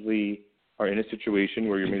actually are in a situation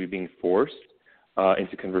where you're maybe being forced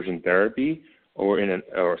into conversion therapy or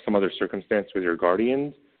or some other circumstance with your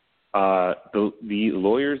guardians. The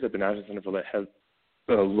lawyers at the National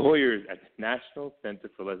Center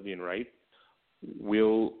for Lesbian Rights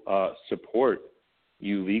will support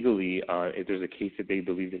you legally if there's a case that they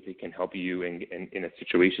believe that they can help you in a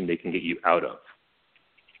situation they can get you out of.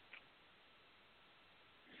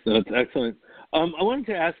 That's excellent. I wanted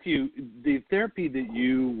to ask you, the therapy that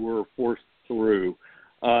you were forced through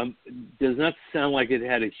does not sound like it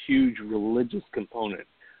had a huge religious component.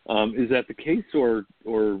 Is that the case, or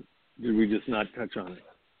did we just not touch on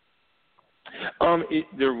it?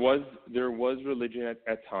 There was religion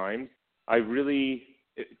at times. I really,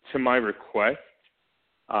 to my request,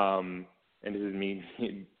 and this is me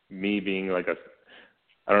being like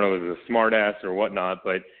I don't know if it was a smart ass or whatnot,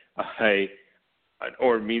 but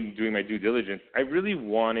or me doing my due diligence, I really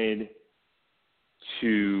wanted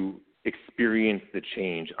to experience the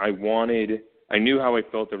change. I knew how I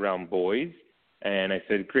felt around boys, and I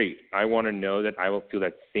said, great, I want to know that I will feel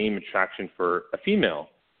that same attraction for a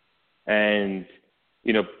female. And,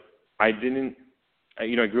 I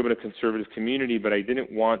grew up in a conservative community, but I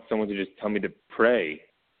didn't want someone to just tell me to pray,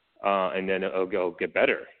 and then it'll get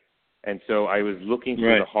better. And so I was looking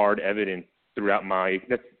for the hard evidence throughout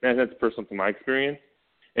that's personal to my experience.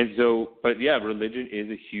 And so, but yeah, religion is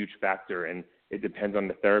a huge factor. And it depends on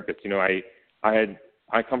the therapist.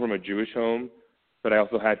 I come from a Jewish home, but I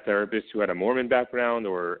also had therapists who had a Mormon background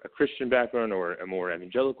or a Christian background or a more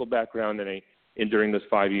evangelical background. And during those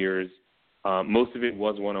 5 years, most of it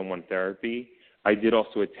was one-on-one therapy. I did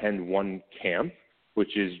also attend one camp,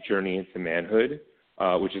 which is Journey into Manhood,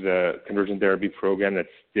 which is a conversion therapy program that's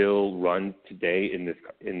still run today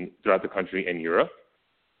throughout the country and Europe.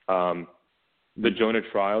 The Jonah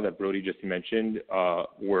trial that Brody just mentioned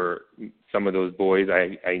were some of those boys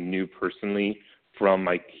I knew personally from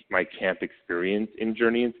my camp experience in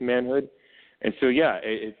Journey into Manhood. And so, yeah,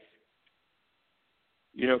 it's,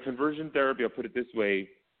 conversion therapy, I'll put it this way,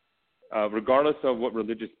 regardless of what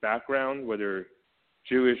religious background, whether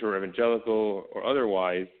Jewish or evangelical or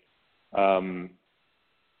otherwise,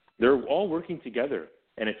 they're all working together.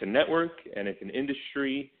 And it's a network and it's an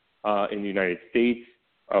industry in the United States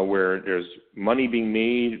where there's money being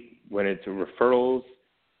made when it's referrals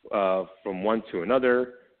from one to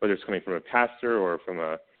another, whether it's coming from a pastor or from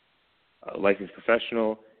a licensed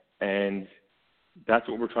professional. And that's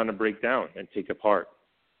what we're trying to break down and take apart.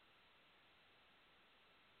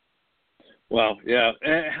 Wow, yeah.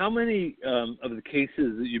 And how many of the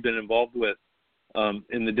cases that you've been involved with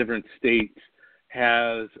in the different states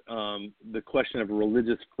has the question of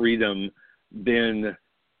religious freedom been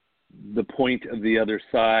the point of the other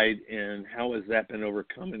side, and how has that been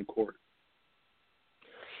overcome in court?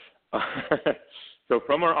 So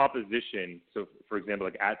from our opposition, so for example,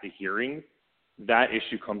 like at the hearings, that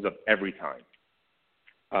issue comes up every time.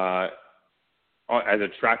 As a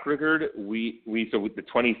track record, so with the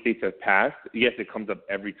 20 states have passed, yes, it comes up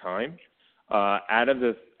every time. Out of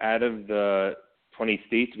the 20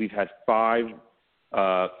 states, we've had 5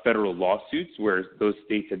 federal lawsuits where those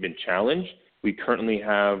states have been challenged. We currently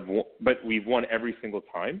have, but we've won every single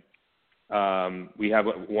time. We have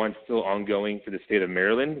one still ongoing for the state of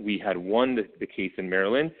Maryland. We had won the case in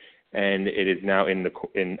Maryland, and it is now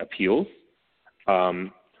in appeals.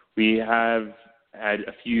 We have had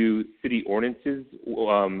a few city ordinances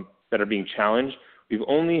that are being challenged. We've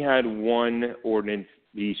only had one ordinance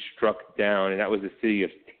be struck down, and that was the city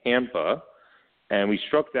of Tampa. And we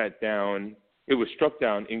struck that down. It was struck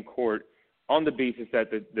down in court on the basis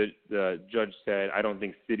that the judge said, I don't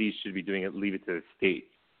think cities should be doing it, leave it to the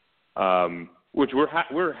states. Which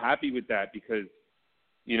we're happy with that because,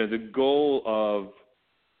 the goal of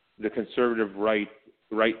the conservative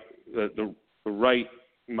the right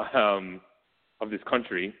of this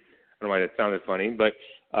country, I don't know why that sounded funny, but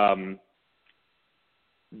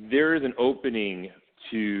there is an opening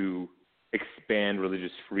to expand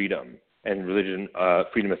religious freedom and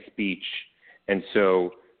freedom of speech. And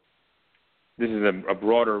so this is a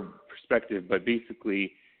broader perspective, but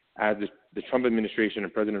basically as the Trump administration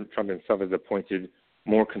and President Trump himself has appointed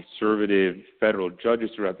more conservative federal judges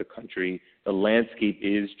throughout the country, the landscape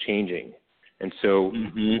is changing. And so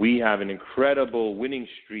we have an incredible winning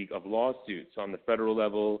streak of lawsuits on the federal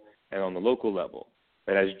level and on the local level.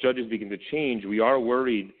 But as judges begin to change, we are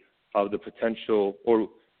worried of the potential, or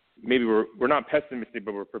maybe we're not pessimistic,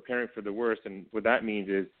 but we're preparing for the worst. And what that means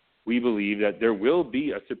is we believe that there will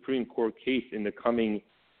be a Supreme Court case in the coming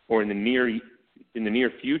or in the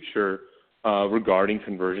near future regarding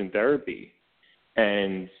conversion therapy.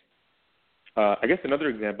 And I guess another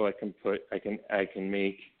example I can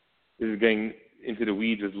make. This is getting into the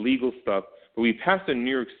weeds with legal stuff, but we passed a New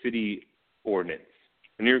York City ordinance,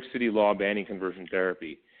 a New York City law banning conversion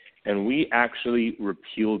therapy, and we actually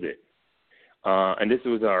repealed it. And this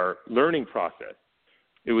was our learning process.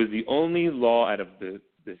 It was the only law out of the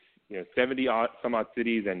 70 some odd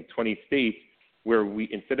cities and 20 states where we,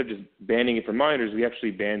 instead of just banning it for minors, we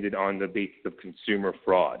actually banned it on the basis of consumer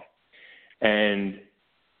fraud. And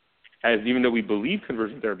even though we believe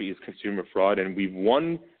conversion therapy is consumer fraud, and we've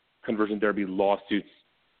won conversion therapy lawsuits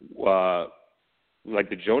like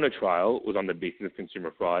the Jonah trial was on the basis of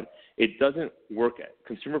consumer fraud, it doesn't work.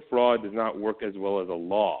 Consumer fraud does not work as well as a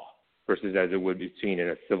law versus as it would be seen in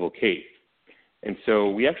a civil case. And so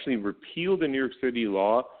we actually repealed the New York City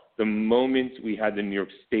law the moment we had the New York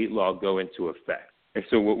State law go into effect. And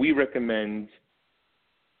so what we recommend,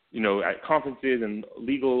 at conferences and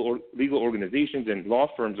legal organizations and law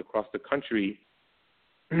firms across the country,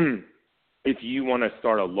 if you want to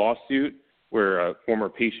start a lawsuit where a former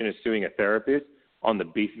patient is suing a therapist on the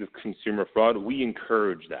basis of consumer fraud, we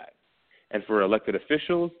encourage that. And for elected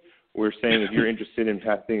officials, we're saying if you're interested in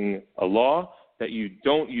passing a law, that you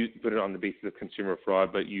don't put it on the basis of consumer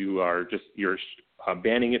fraud, but you're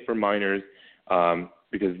banning it for minors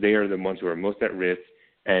because they are the ones who are most at risk,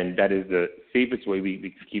 and that is the safest way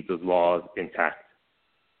we keep those laws intact.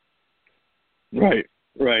 Right.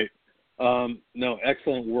 No,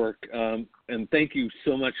 excellent work. And thank you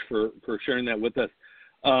so much for sharing that with us.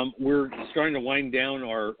 We're starting to wind down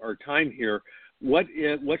our time here. What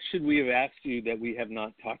should we have asked you that we have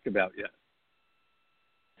not talked about yet?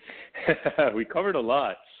 We covered a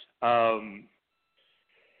lot.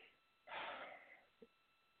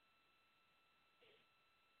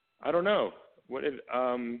 I don't know.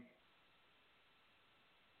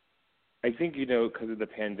 I think, because of the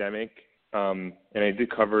pandemic, and I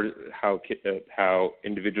did cover how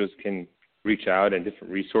individuals can reach out and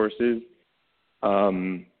different resources.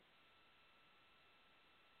 But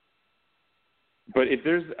if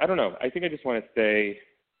there's, I don't know, I think I just want to say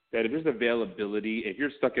that if there's availability, if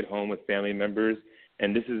you're stuck at home with family members,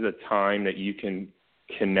 and this is a time that you can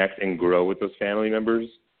connect and grow with those family members,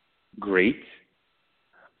 great.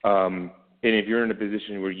 And if you're in a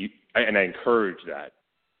position where I encourage that.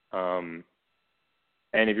 And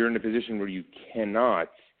if you're in a position where you cannot,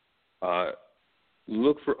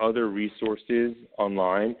 look for other resources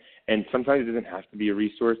online. And sometimes it doesn't have to be a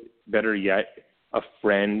resource. Better yet, a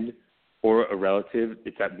friend or a relative.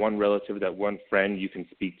 It's that one relative, that one friend you can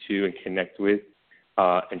speak to and connect with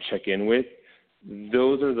and check in with.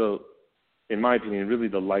 Those are in my opinion, really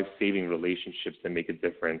the life-saving relationships that make a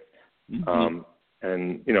difference. Mm-hmm.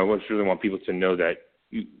 And, I just really want people to know that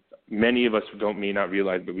many of us may not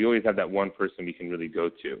realize, but we always have that one person we can really go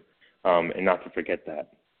to, and not to forget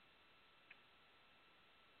that.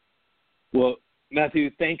 Well,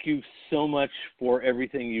 Mathew, thank you so much for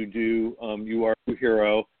everything you do. You are a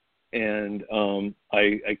hero, and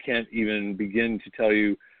I can't even begin to tell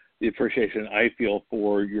you the appreciation I feel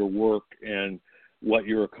for your work and what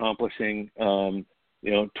you're accomplishing. 20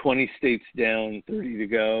 states down, 30 to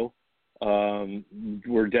go.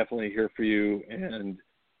 We're definitely here for you, and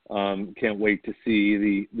can't wait to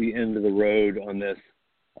see the end of the road on this,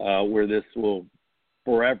 where this will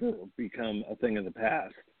forever become a thing of the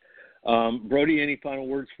past. Brody, any final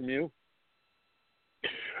words from you?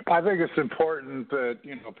 I think it's important that,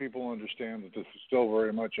 people understand that this is still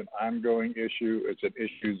very much an ongoing issue. It's an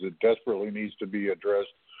issue that desperately needs to be addressed,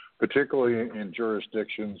 particularly in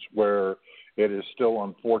jurisdictions where it is still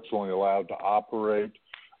unfortunately allowed to operate.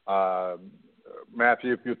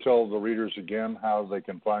 Mathew, if you tell the readers again how they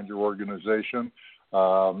can find your organization,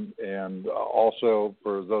 and also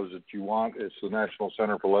for those that you want, it's the National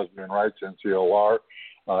Center for Lesbian Rights, NCLR,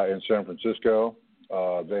 in San Francisco.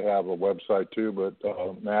 They have a website too, but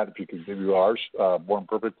Matt, if you could give you ours, Born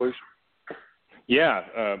Perfect, please.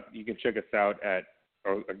 Yeah, you can check us out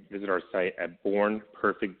or visit our site at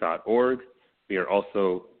bornperfect.org. We are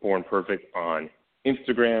also Born Perfect on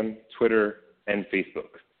Instagram, Twitter, and Facebook.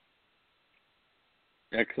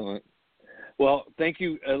 Excellent. Well, thank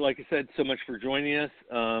you, like I said, so much for joining us.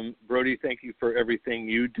 Brody, thank you for everything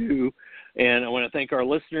you do. And I want to thank our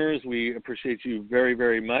listeners. We appreciate you very,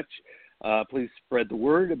 very much. Please spread the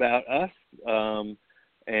word about us.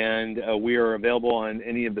 And we are available on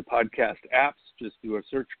any of the podcast apps. Just do a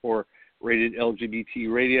search for Rated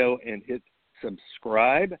LGBT Radio and hit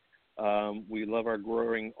subscribe. We love our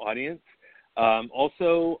growing audience.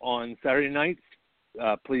 Also on Saturday nights,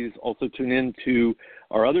 please also tune in to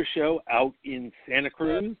our other show, Out in Santa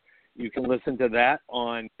Cruz. You can listen to that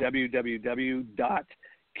on www.ksco.com.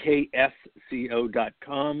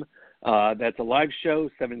 That's a live show,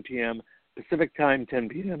 7 p.m. Pacific time, 10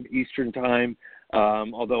 p.m. Eastern time.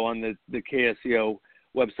 Although on the KSCO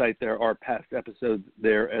website, there are past episodes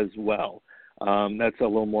there as well. That's a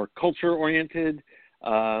little more culture-oriented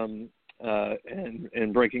and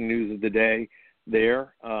breaking news of the day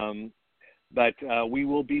there. But we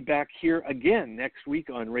will be back here again next week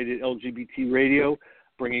on Rated LGBT Radio,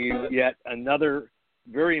 bringing you yet another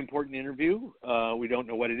very important interview. We don't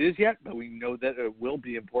know what it is yet, but we know that it will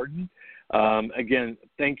be important. Again,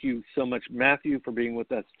 thank you so much, Mathew, for being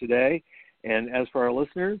with us today. And as for our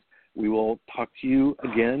listeners, we will talk to you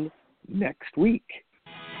again next week.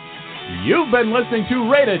 You've been listening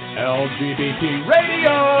to Rated LGBT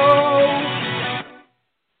Radio.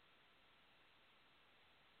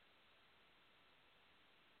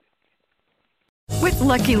 With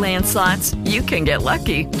Lucky Land Slots, you can get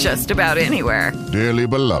lucky just about anywhere. Dearly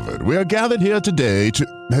beloved, we are gathered here today to...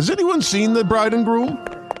 Has anyone seen the bride and groom?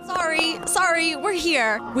 Sorry, we're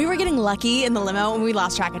here. We were getting lucky in the limo and we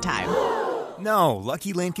lost track of time. No,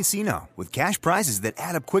 Lucky Land Casino, with cash prizes that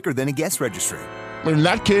add up quicker than a guest registry. In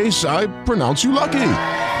that case, I pronounce you lucky.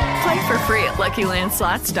 Play for free at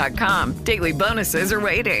LuckyLandSlots.com. Daily bonuses are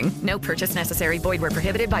waiting. No purchase necessary. Void where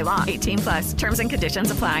prohibited by law. 18+. Terms and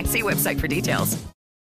conditions apply. See website for details.